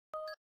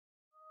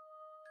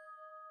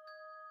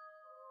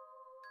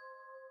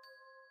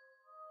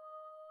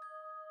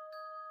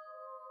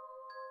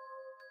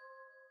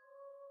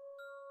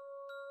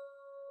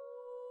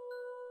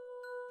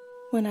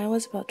When I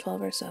was about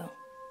 12 or so,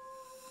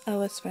 I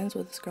was friends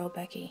with this girl,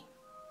 Becky.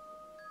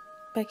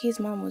 Becky's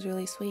mom was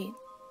really sweet,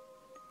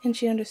 and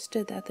she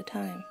understood that at the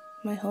time,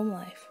 my home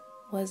life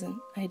wasn't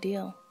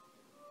ideal.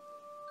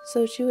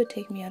 So she would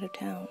take me out of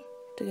town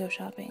to go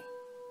shopping.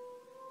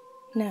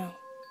 Now,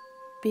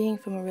 being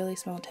from a really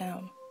small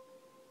town,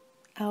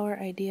 our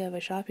idea of a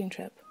shopping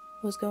trip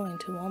was going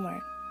to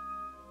Walmart.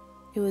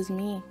 It was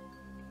me,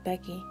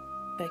 Becky,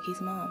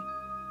 Becky's mom,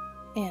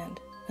 and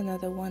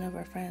another one of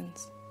our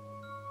friends.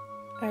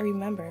 I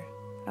remember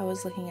I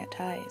was looking at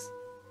ties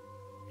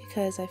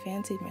because I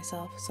fancied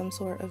myself some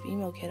sort of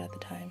emo kid at the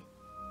time,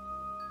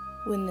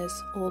 when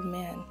this old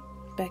man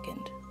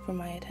beckoned for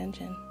my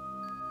attention.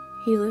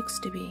 He looks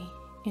to be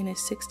in his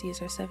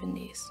 60s or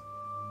 70s.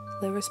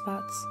 Liver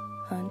spots,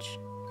 hunch,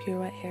 pure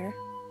white hair,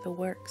 the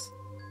works.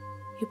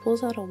 He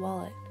pulls out a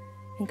wallet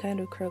and kind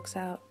of croaks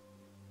out,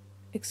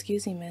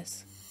 "Excuse me,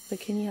 miss, but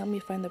can you help me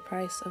find the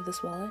price of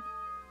this wallet?"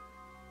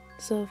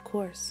 So of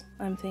course,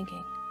 I'm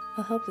thinking,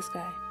 I'll help this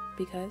guy,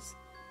 because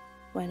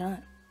why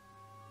not?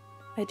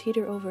 I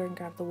teeter over and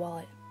grab the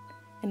wallet,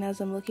 and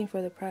as I'm looking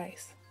for the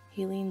price,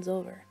 he leans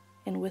over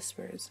and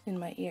whispers in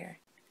my ear,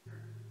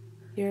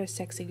 "You're a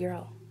sexy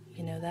girl,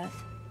 you know that?"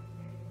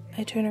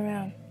 I turn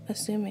around,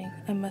 assuming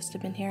I must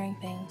have been hearing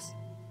things,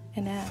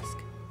 and ask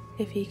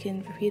if he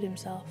can repeat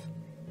himself.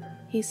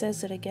 He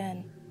says it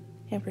again,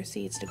 and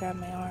proceeds to grab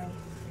my arm.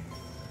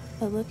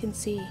 I look and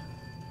see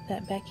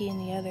that Becky and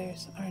the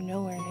others are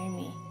nowhere near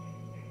me,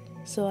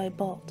 so I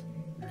bolt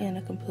in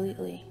a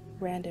completely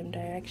random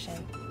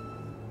direction.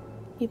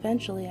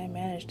 Eventually I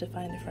manage to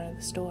find the front of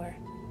the store,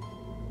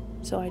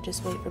 so I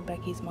just wait for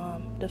Becky's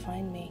mom to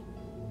find me.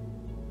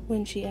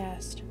 When she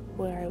asked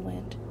where I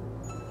went,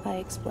 I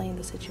explained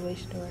the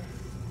situation to her,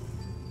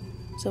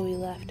 so we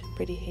left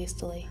pretty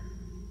hastily.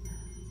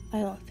 I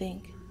don't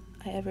think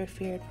I ever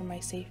feared for my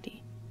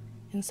safety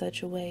in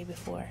such a way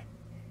before.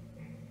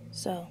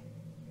 So,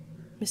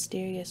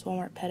 mysterious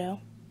Walmart pedo,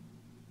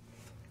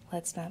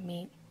 let's not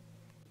meet.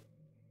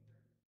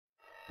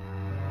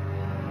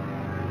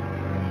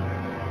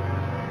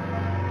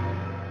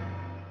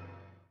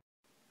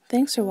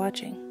 Thanks for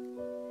watching.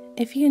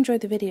 If you enjoyed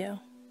the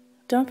video,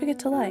 don't forget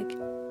to like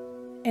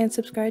and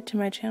subscribe to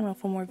my channel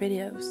for more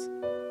videos.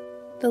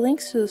 The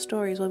links to the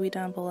stories will be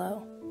down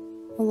below,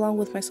 along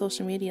with my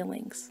social media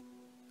links,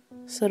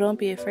 so don't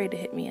be afraid to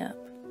hit me up.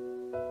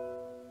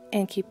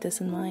 And keep this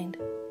in mind: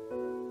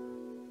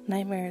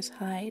 nightmares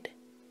hide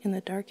in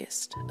the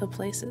darkest of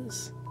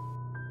places.